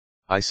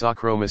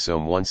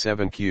Isochromosome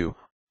 17q,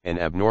 an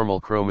abnormal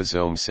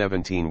chromosome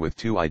 17 with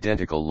two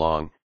identical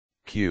long,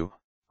 q,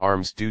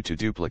 arms due to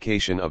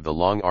duplication of the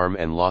long arm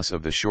and loss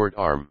of the short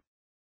arm.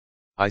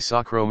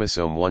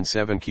 Isochromosome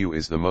 17q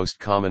is the most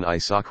common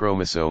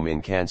isochromosome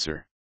in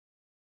cancer.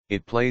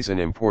 It plays an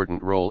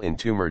important role in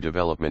tumor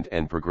development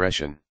and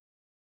progression.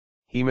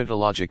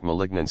 Hematologic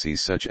malignancies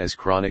such as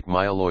chronic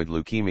myeloid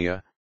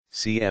leukemia,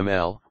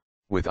 CML,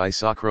 with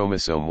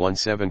isochromosome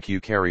 17q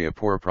carry a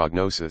poor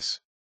prognosis.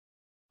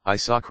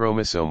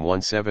 Isochromosome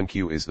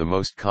 17q is the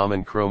most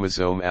common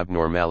chromosome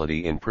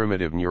abnormality in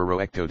primitive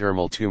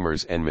neuroectodermal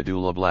tumors and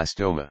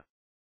medulloblastoma.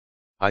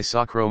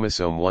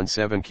 Isochromosome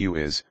 17q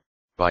is,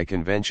 by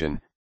convention,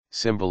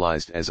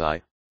 symbolized as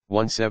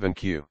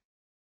I17q.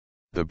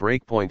 The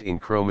breakpoint in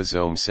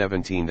chromosome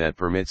 17 that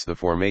permits the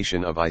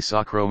formation of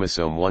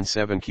isochromosome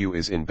 17q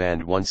is in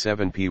band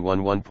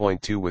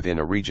 17p11.2 within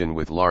a region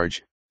with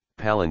large,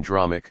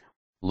 palindromic,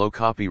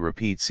 low-copy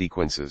repeat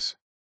sequences.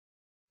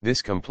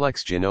 This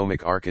complex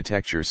genomic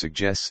architecture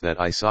suggests that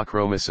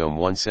isochromosome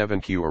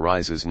 17q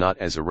arises not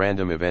as a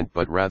random event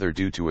but rather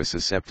due to a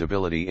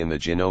susceptibility in the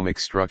genomic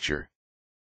structure.